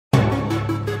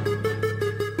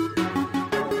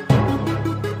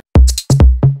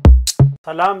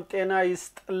ሰላም ጤና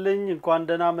ይስጥልኝ እንኳን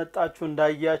ደህና መጣችሁ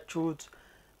እንዳያችሁት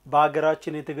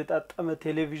በአገራችን የተገጣጠመ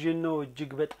ቴሌቪዥን ነው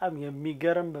እጅግ በጣም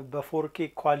የሚገርም በ4K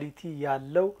ኳሊቲ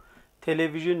ያለው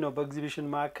ቴሌቪዥን ነው በኤግዚቢሽን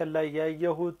ማዕከል ላይ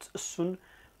ያያችሁት እሱን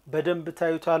በደንብ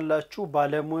ታዩታላችሁ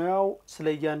ባለሙያው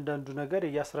ስለያንዳንዱ ነገር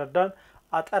ያስረዳን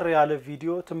አጠር ያለ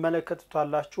ቪዲዮ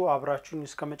ተመለከቱታላችሁ አብራችሁን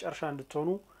እስከመጨረሻ እንድትሆኑ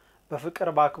በፍቅር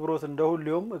ባክብሮት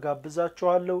እንደሁሉም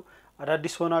ጋብዛችኋለሁ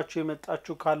አዳዲስ ሆናችሁ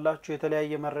የመጣችሁ ካላችሁ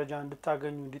የተለያየ መረጃ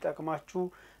እንድታገኙ እንዲጠቅማችሁ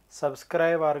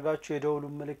ሰብስክራይብ አድርጋችሁ የደውሉ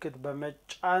ምልክት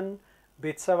በመጫን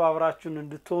ቤተሰብ አብራችሁን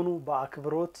እንድትሆኑ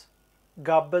በአክብሮት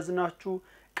ጋበዝናችሁ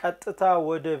ቀጥታ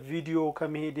ወደ ቪዲዮ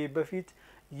ከመሄዴ በፊት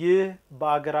ይህ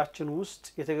በአገራችን ውስጥ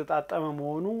የተገጣጠመ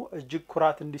መሆኑ እጅግ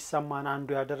ኩራት እንዲሰማን አንዱ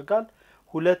ያደርጋል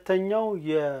ሁለተኛው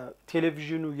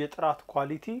የቴሌቪዥኑ የጥራት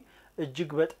ኳሊቲ እጅግ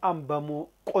በጣም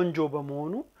ቆንጆ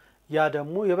በመሆኑ ያ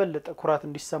ደግሞ የበለጠ ኩራት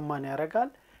እንዲሰማን ያደርጋል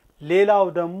ሌላው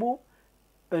ደግሞ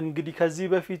እንግዲህ ከዚህ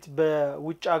በፊት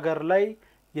በውጭ ሀገር ላይ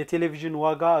የቴሌቪዥን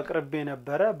ዋጋ አቅርቤ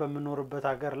ነበር በመኖርበት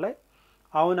ሀገር ላይ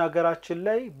አሁን ሀገራችን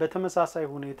ላይ በተመሳሳይ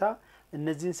ሁኔታ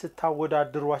እነዚህን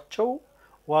ስታወዳድሯቸው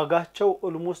ዋጋቸው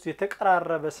ኦልሞስት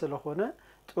የተቀራረበ ስለሆነ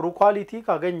ጥሩ ኳሊቲ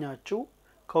ካገኛችሁ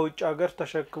ከውጭ ሀገር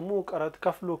ተሸክሙ ቀረጥ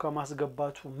ከፍሎ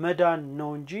ከማስገባቱ መዳን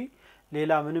ነው እንጂ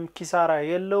ሌላ ምንም ኪሳራ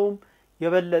የለውም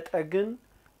የበለጠ ግን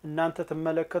እናንተ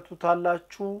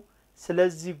ተመለከቱታላችሁ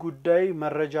ስለዚህ ጉዳይ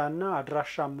መረጃና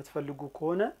አድራሻ የምትፈልጉ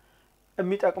ከሆነ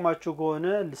የሚጠቅማችሁ ከሆነ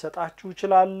ልሰጣችሁ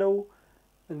ይችላልው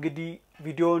እንግዲህ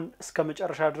ቪዲዮን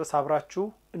እስከመጨረሻ ድረስ አብራችሁ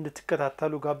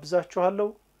እንድትከታተሉ ጋብዛችኋለሁ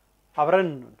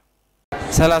አብረን ነው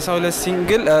 32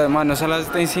 ሲንግል ማነው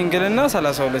 39 ሲንግል እና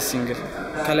 32 ሲንግል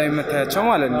ከላይ መታያቸው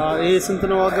ማለት ነው ይሄ ስንት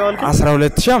ነው ዋጋው አልከ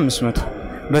 12500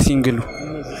 በሲንግሉ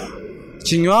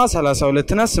ቺኛዋ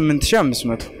 32 እና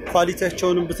 8500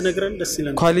 ኳሊቲያቸውንም ብትነግረን ደስ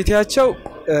ይላል ኳሊቲያቸው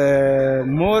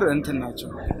ሞር እንትናቸው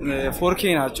 4K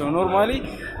ናቸው ኖርማሊ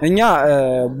እኛ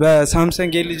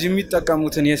በሳምሰንግ ኤልጂ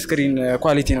የሚጠቀሙትን የስክሪን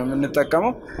ኳሊቲ ነው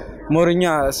የምንጠቀመው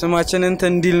ሞርኛ ስማችን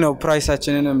እንትን እንዲል ነው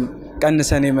ፕራይሳችንንም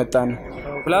ቀንሰን የመጣነው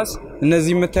ፕላስ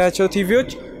እነዚህ የምታያቸው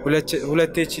ቲቪዎች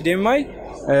 2 HDMI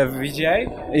VGI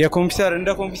የኮምፒውተር እንደ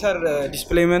ኮምፒውተር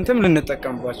ዲስፕሌይመንትም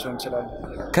ልንጠቀምባቸው እንችላለን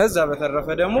ከዛ በተረፈ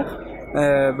ደግሞ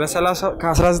በ30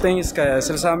 ከ19 እስከ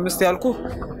 65 ያልኩ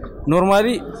ኖርማሊ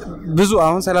ብዙ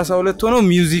አሁን 32 ሆኖ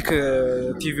ሚውዚክ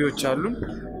ቲቪዎች አሉ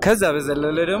ከዛ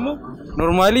በዘለለ ደግሞ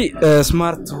ኖርማሊ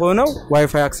ስማርት ሆነው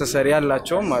ዋይፋይ አክሰሰሪ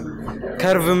ያላቸውም አሉ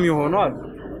ከርቭም ይሆኑ አሉ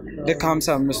ልክ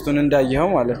 55ቱን እንዳየው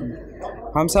ማለት ነው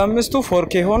 55ቱ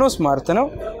 4K ሆኖ ስማርት ነው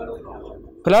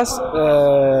ፕላስ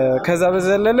ከዛ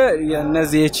በዘለለ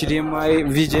የነዚህ HDMI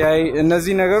VGI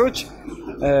እነዚህ ነገሮች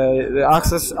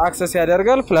አክሰስ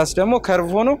ያደርጋል ፕላስ ደግሞ ከርቭ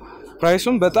ሆኖ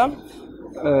ፕራይሱም በጣም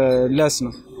ለስ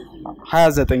ነው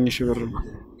 29000 ብር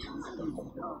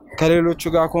ከሌሎቹ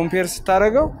ጋር ኮምፔር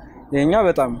ስታረጋው የኛ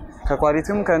በጣም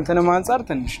ከኳሊቲም ከእንተንም አንፃር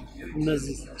ትንሽ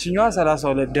እነዚህ ቺኛዋ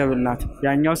 32 ደብል ናት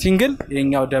ያኛው ሲንግል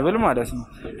የኛው ደብል ማለት ነው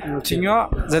ቺኛዋ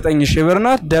 9000 ብር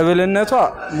ናት ደብልነቷ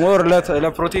ሞር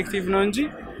ለፕሮቴክቲቭ ነው እንጂ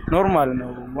ኖርማል ነው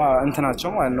እንትናቸው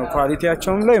ማለት ነው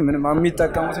ኳሊቲያቸውም ላይ ምንም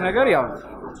የሚጠቀሙት ነገር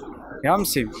ያም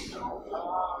ሴም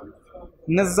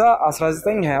እነዛ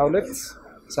 19 22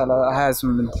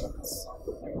 28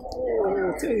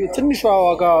 ትንሿ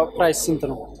ዋጋ ፕራይስ ስንት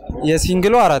ነው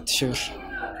የሲንግሉ 4000 ብር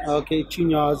ኦኬ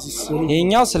ቺኛዋ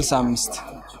የኛው 65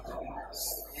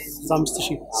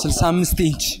 65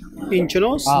 ኢንች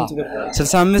ነው ስንት ብር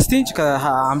 65 ኢንች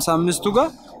ከ55ቱ ጋር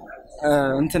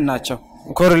እንትን ናቸው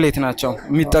ኮሪሌት ናቸው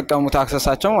የሚጠቀሙት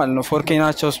አክሰሳቸው ማለት ነው 4K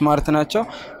ናቸው ስማርት ናቸው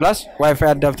ፕላስ ዋይፋይ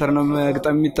አዳፕተር ነው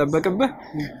መግጠም የሚጠበቅብህ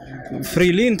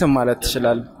ፍሪሊ እንትን ማለት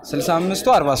ትችላል 65ቱ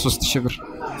 43000 ብር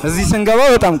እዚህ ስንገባ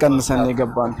በጣም ቀንሰን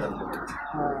የገባን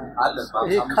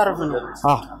ይሄ ከርቭ ነው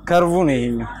ከርቭ ነው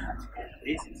ይሄኛው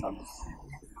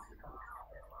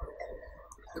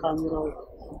ካሜራው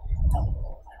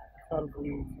ከርቭ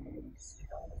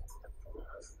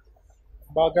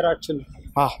በአገራችን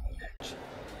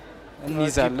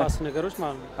እንይዛለን ጂፓስ ነገሮች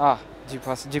ማለት ነው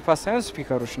ጂፓስ ሳይሆን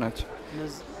ስፒከሮች ናቸው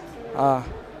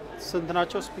ስንት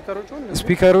ናቸው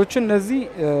ስፒከሮቹ እነዚህ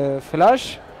ፍላሽ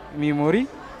ሜሞሪ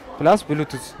ፕላስ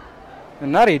ብሉቱዝ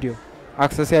እና ሬዲዮ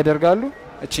አክሰስ ያደርጋሉ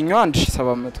እቺኛው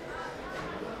 1700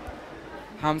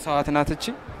 50 ዋት ናት እቺ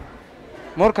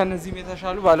ሞር ከነዚህ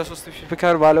የተሻሉ ባለ 3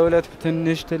 ስፒከር ባለ 2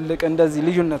 ትንሽ ትልቅ እንደዚህ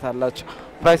ልዩነት አላቸው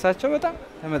ፕራይሳቸው በጣም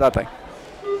ተመጣጣኝ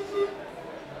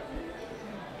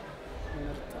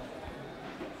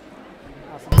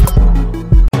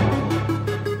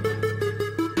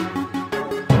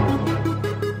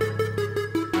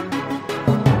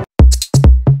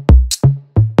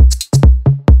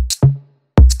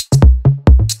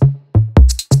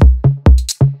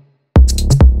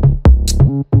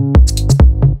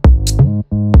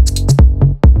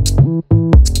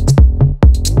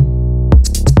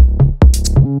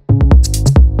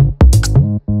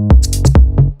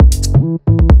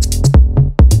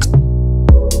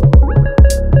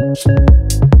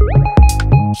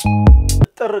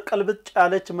ቀልብጭ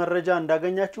ያለች መረጃ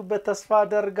እንዳገኛችሁበት ተስፋ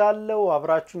አደርጋለሁ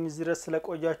አብራችሁኝ እዚህ ድረስ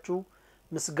ስለቆያችሁ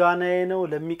ምስጋናዬ ነው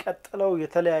ለሚቀጥለው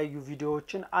የተለያዩ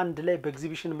ቪዲዮዎችን አንድ ላይ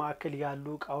በኤግዚቢሽን ማዕከል ያሉ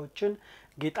ዕቃዎችን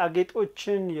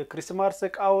ጌጣጌጦችን የክሪስማስ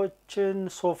ዕቃዎችን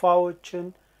ሶፋዎችን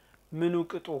ምኑ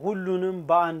ቅጡ ሁሉንም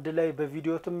በአንድ ላይ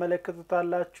በቪዲዮ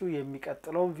ተመለከቱታላችሁ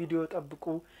የሚቀጥለውን ቪዲዮ ጠብቁ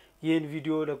ይህን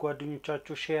ቪዲዮ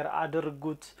ለጓደኞቻችሁ ሼር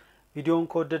አድርጉት ቪዲዮን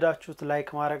ከወደዳችሁት ላይክ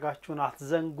ማድረጋችሁን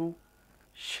አትዘንጉ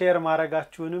ሼር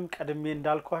ማድረጋችሁንም ቀድሜ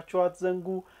እንዳልኳችሁ አትዘንጉ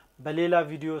በሌላ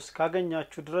ቪዲዮ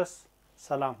እስካገኛችሁ ድረስ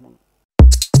ሰላም ሁኑ